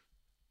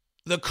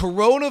 The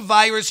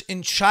coronavirus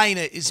in China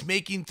is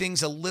making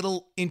things a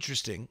little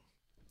interesting.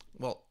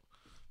 Well,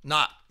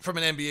 not from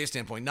an NBA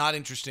standpoint, not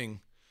interesting.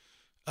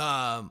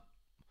 So,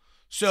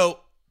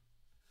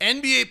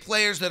 NBA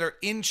players that are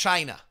in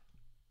China,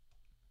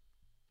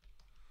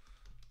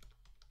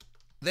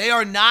 they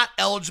are not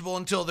eligible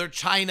until their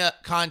China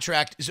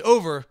contract is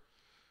over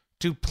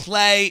to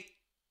play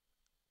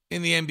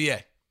in the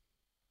NBA.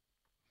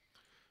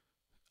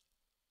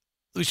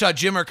 We saw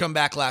Jimmer come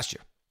back last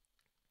year.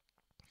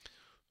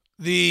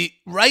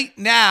 Right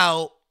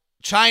now,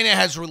 China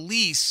has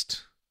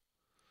released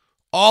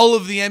all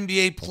of the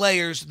NBA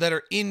players that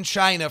are in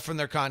China from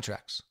their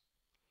contracts.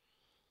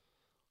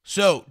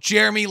 So,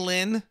 Jeremy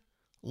Lin,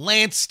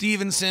 Lance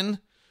Stevenson,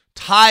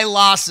 Ty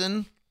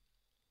Lawson,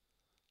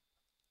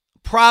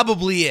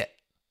 probably it.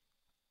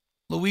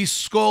 Luis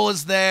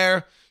Scola's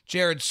there,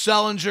 Jared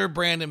Sullinger,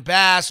 Brandon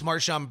Bass,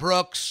 Marshawn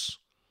Brooks,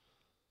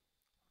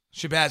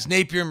 Shabazz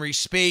Napier, Maurice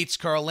Spates,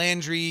 Carl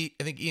Landry.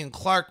 I think Ian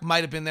Clark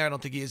might have been there. I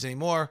don't think he is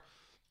anymore.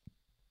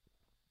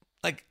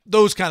 Like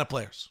those kind of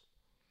players.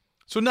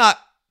 So not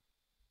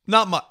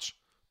much.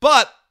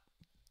 But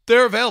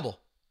they're available.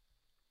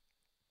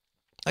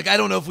 Like I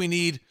don't know if we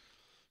need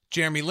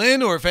Jeremy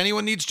Lin or if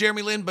anyone needs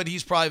Jeremy Lin, but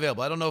he's probably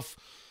available. I don't know if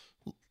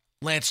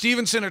Lance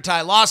Stevenson or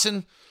Ty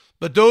Lawson,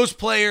 but those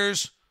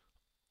players,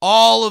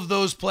 all of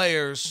those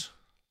players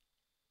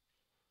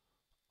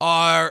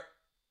are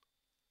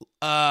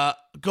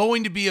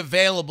going to be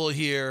available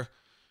here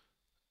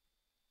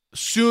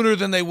sooner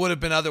than they would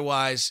have been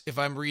otherwise if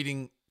I'm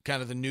reading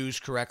kind of the news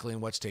correctly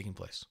and what's taking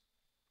place.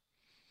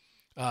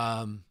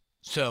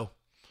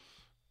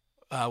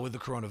 With the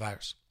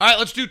coronavirus. All right,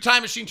 let's do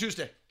Time Machine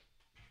Tuesday.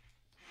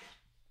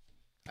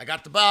 I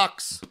got the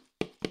box.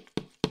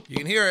 You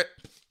can hear it.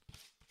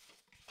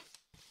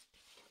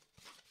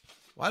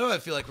 Why do I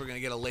feel like we're going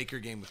to get a Laker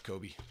game with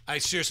Kobe? I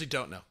seriously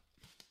don't know.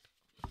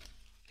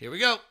 Here we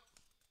go.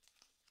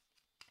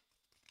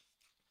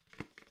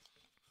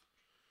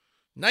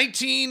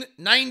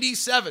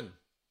 1997.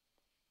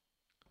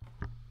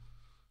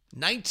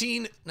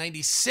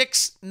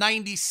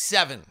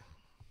 1996-97.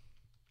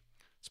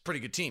 It's a pretty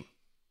good team.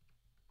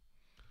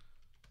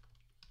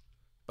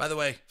 By the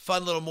way,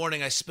 fun little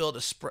morning. I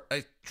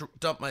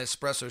dumped my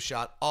espresso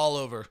shot all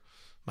over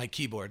my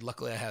keyboard.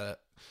 Luckily, I had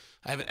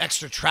I have an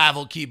extra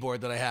travel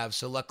keyboard that I have,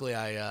 so luckily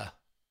I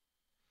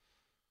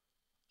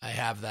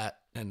have that,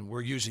 and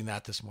we're using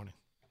that this morning.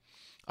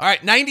 All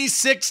right,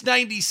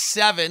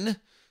 96-97.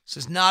 This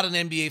is not an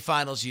NBA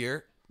Finals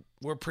year.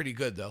 We're pretty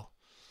good, though.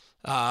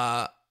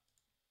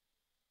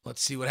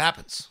 Let's see what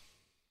happens.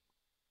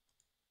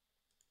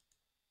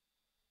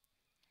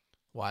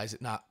 Why is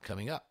it not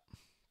coming up?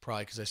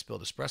 Probably because I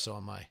spilled espresso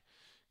on my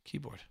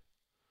keyboard.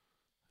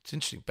 It's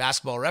interesting.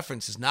 Basketball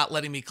Reference is not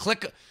letting me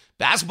click.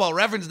 Basketball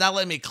Reference is not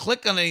letting me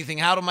click on anything.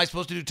 How am I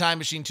supposed to do Time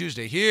Machine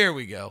Tuesday? Here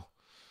we go.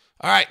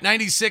 All right,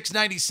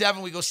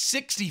 96-97. We go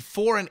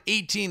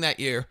 64-18 that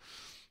year.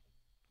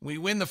 We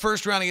win the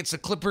first round against the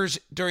Clippers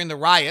during the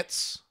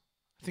riots.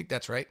 I think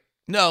that's right.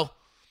 No,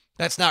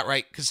 that's not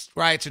right, because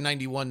riots are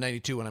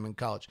 91-92 when I'm in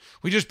college.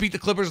 We just beat the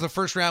Clippers in the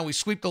first round. We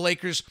sweep the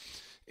Lakers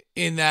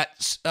in that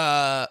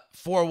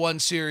 4-1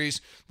 series.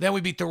 Then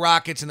we beat the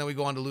Rockets, and then we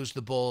go on to lose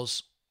the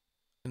Bulls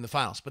in the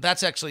finals. But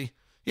that's actually,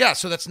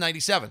 so that's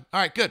 97. All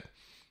right, good.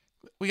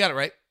 We got it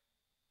right.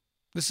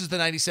 This is the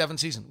 97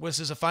 season. This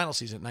is a final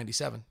season,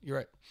 97. You're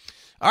right.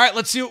 All right,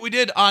 let's see what we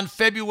did on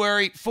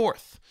February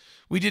 4th.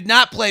 We did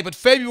not play, but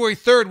February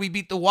 3rd, we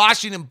beat the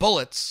Washington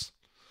Bullets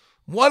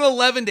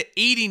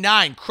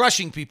 111-89,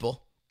 crushing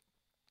people.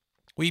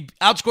 We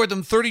outscored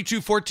them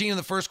 32-14 in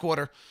the first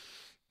quarter.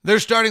 Their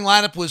starting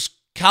lineup was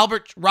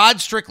Rod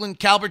Strickland,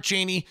 Calbert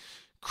Chaney,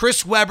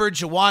 Chris Webber,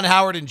 Jawan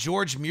Howard, and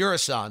George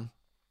Murasan.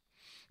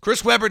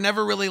 Chris Webber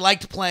never really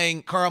liked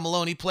playing Karl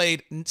Malone. He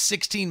played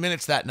 16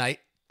 minutes that night.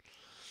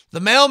 The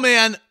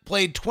mailman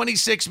played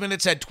 26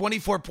 minutes, had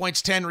 24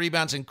 points, 10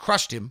 rebounds, and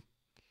crushed him.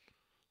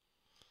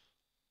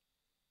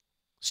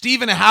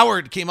 Stephen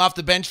Howard came off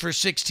the bench for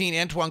 16.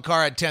 Antoine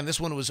Carr had 10. This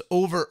one was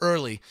over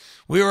early.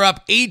 We were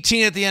up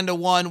 18 at the end of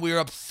one. We were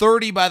up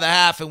 30 by the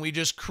half, and we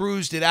just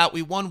cruised it out.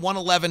 We won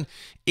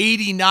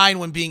 111-89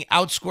 when being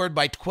outscored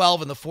by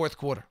 12 in the fourth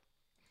quarter.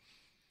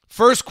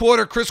 First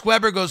quarter, Chris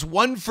Webber goes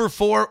 1 for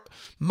 4,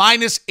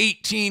 minus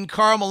 18.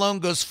 Karl Malone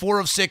goes 4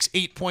 of 6,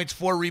 8 points,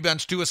 4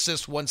 rebounds, 2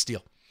 assists, 1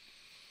 steal.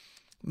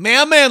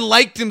 Mailman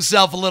liked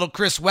himself a little,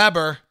 Chris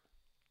Webber.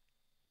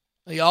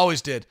 He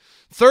always did.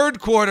 Third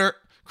quarter,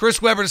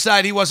 Chris Webber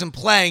decided he wasn't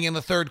playing in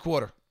the third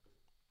quarter.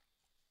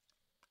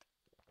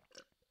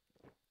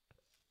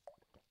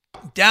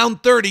 Down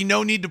 30,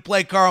 no need to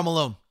play Karl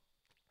Malone.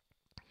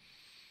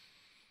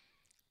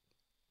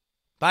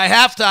 By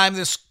halftime,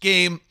 this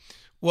game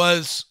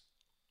was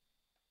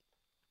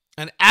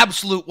an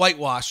absolute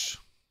whitewash.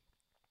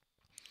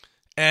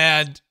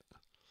 And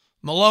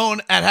Malone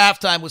at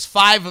halftime was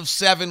 5 of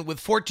 7 with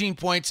 14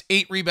 points,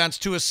 8 rebounds,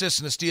 2 assists,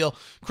 and a steal.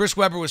 Chris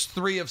Webber was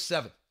 3 of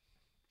 7.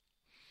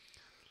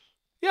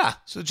 Yeah,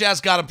 so the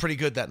Jazz got him pretty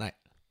good that night.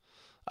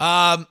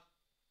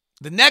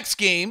 The next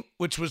game,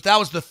 that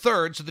was the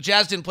third, so the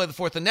Jazz didn't play the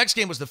fourth. The next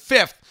game was the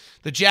fifth.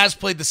 The Jazz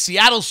played the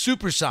Seattle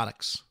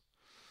Supersonics.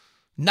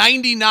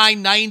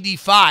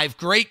 99-95,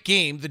 great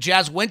game. The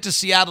Jazz went to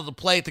Seattle to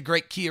play at the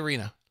Great Key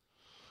Arena.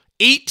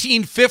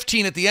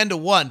 18-15 at the end of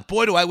one.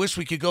 Boy, do I wish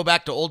we could go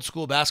back to old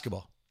school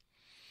basketball.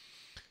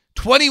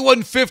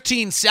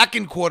 21-15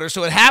 second quarter,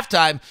 so at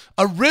halftime,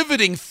 a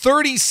riveting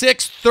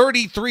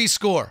 36-33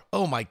 score.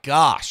 Oh my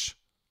gosh.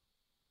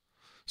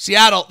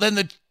 Seattle, then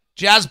the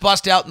Jazz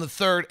bust out in the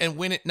third and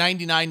win it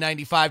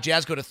 99-95.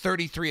 Jazz go to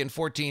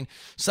 33-14.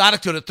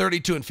 Sonics go to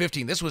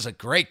 32-15. This was a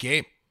great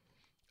game,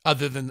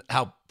 other than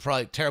how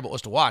probably terrible it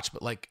was to watch,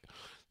 but like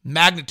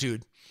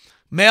magnitude.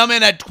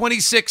 Mailman had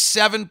 26,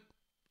 7,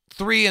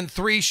 3, and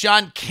 3.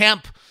 Sean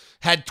Kemp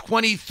had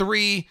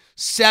 23,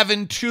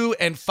 7, 2,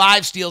 and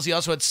 5 steals. He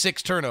also had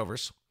 6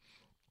 turnovers.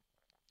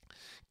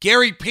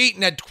 Gary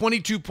Payton had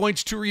 22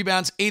 points, 2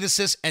 rebounds, 8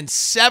 assists, and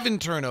 7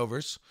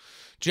 turnovers.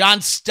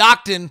 John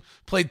Stockton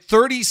played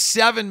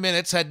 37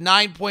 minutes, had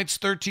 9 points,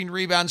 13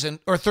 rebounds,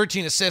 or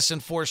 13 assists,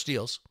 and 4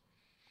 steals.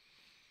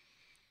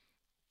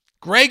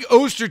 Greg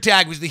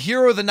Ostertag was the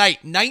hero of the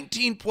night,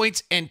 19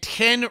 points and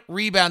 10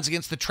 rebounds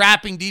against the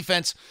trapping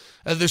defense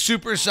of the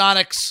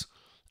Supersonics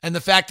and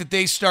the fact that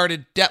they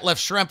started Jim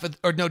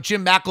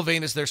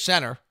McIlvaine as their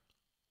center.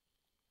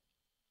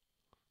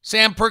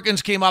 Sam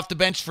Perkins came off the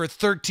bench for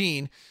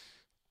 13.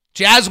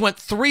 Jazz went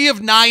 3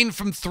 of 9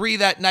 from 3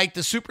 that night.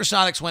 The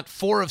Supersonics went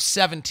 4 of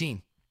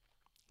 17.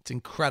 It's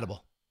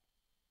incredible.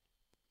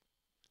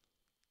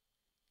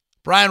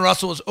 Brian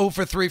Russell was 0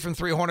 for 3 from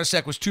 3.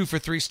 Hornacek was 2 for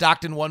 3.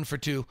 Stockton 1 for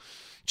 2.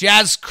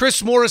 Jazz,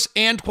 Chris Morris,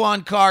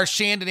 Antoine Carr,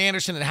 Shandon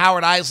Anderson, and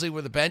Howard Isley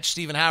were the bench.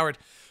 Stephen Howard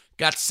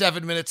got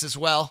 7 minutes as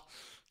well.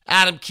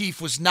 Adam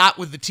Keefe was not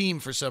with the team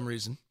for some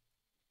reason.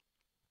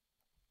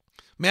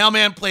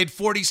 Mailman played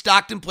 40.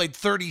 Stockton played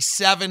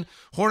 37.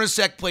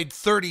 Hornacek played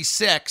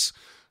 36.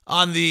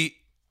 On the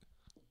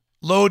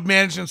load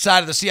management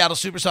side of the Seattle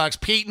Supersonics,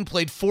 Payton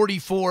played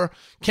 44.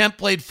 Kemp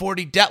played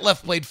 40.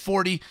 Detlef played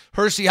 40.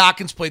 Hersey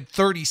Hawkins played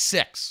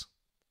 36.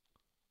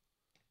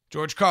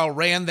 George Karl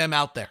ran them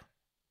out there.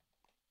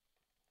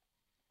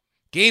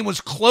 Game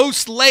was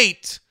close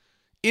late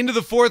into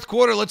the fourth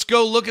quarter. Let's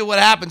go look at what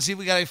happened. See if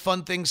we got any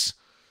fun things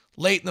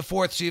late in the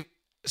fourth. See if,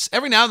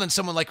 every now and then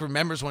someone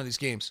remembers one of these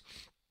games.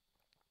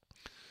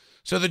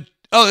 So the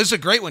Oh, this is a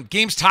great one.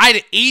 Game's tied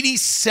at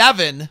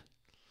 87.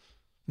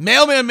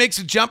 Mailman makes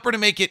a jumper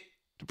to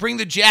bring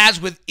the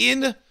Jazz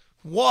within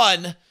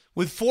one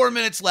with 4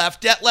 minutes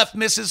left. Detlef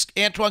misses.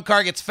 Antoine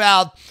Carr gets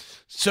fouled.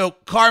 So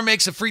Carr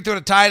makes a free throw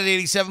to tie it at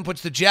 87,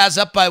 puts the Jazz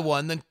up by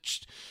 1. Then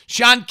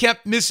Sean Kemp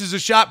misses a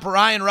shot.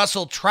 Brian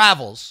Russell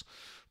travels.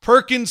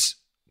 Perkins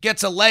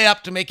gets a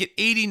layup to make it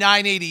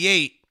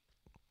 89-88.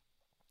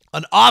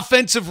 An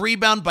offensive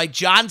rebound by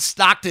John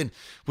Stockton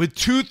with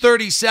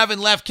 2:37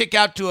 left. Kick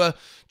out to a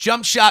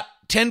jump shot,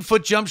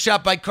 10-foot jump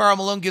shot by Karl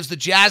Malone gives the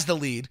Jazz the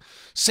lead.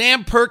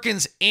 Sam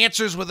Perkins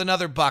answers with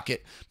another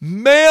bucket.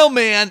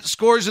 Mailman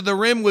scores at the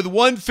rim with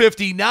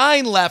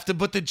 1:59 left to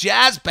put the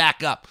Jazz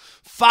back up.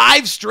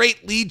 5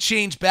 straight lead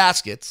change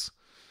baskets.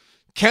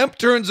 Kemp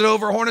turns it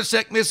over.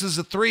 Hornacek misses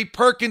a 3.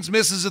 Perkins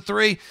misses a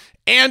 3.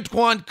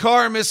 Antoine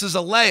Carr misses a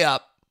layup.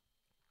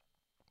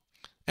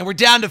 And we're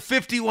down to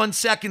 51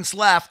 seconds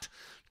left.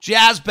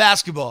 Jazz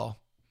basketball.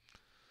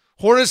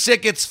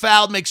 Hornacek gets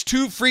fouled, makes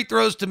 2 free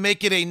throws to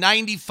make it a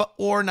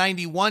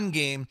 94-91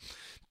 game.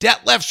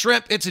 Detlef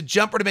Shrimp hits a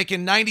jumper to make it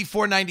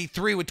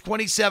 94-93 with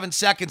 27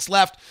 seconds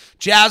left.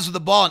 Jazz with the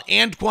ball,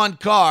 and Antoine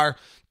Carr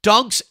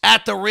dunks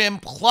at the rim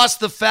plus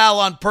the foul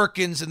on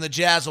Perkins, and the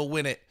Jazz will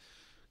win it.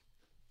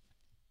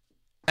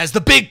 As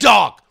the big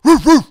dog,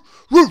 roof, roof,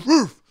 roof,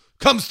 roof,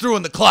 comes through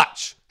in the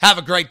clutch. Have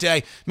a great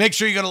day. Make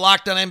sure you go to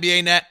Locked On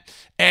NBA Net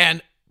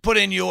and put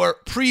in your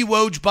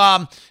pre-Woj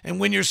bomb and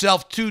win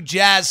yourself 2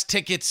 Jazz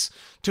tickets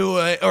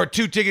or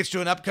 2 tickets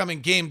to an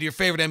upcoming game to your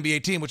favorite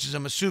NBA team, which is,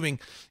 I'm assuming,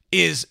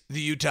 is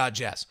the Utah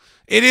Jazz.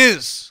 It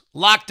is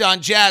Locked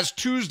On Jazz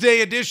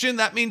Tuesday edition.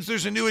 That means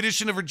there's a new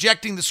edition of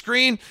Rejecting the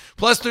Screen.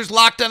 Plus, there's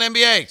Locked On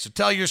NBA. So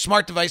tell your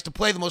smart device to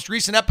play the most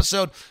recent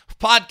episode of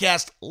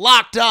podcast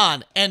Locked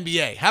On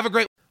NBA. Have a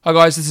great Hi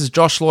guys, this is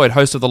Josh Lloyd,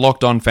 host of the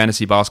Locked On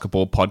Fantasy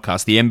Basketball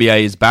podcast. The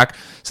NBA is back,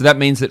 so that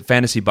means that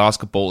fantasy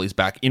basketball is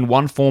back in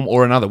one form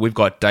or another. We've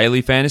got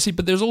daily fantasy,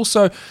 but there's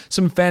also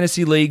some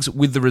fantasy leagues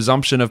with the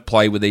resumption of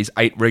play with these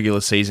 8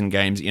 regular season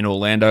games in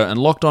Orlando, and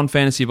Locked On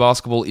Fantasy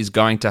Basketball is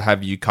going to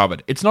have you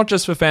covered. It's not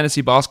just for fantasy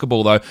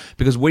basketball though,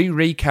 because we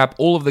recap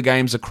all of the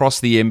games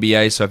across the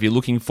NBA, so if you're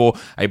looking for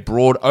a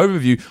broad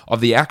overview of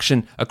the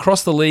action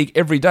across the league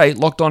every day,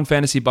 Locked On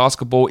Fantasy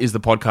Basketball is the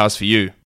podcast for you.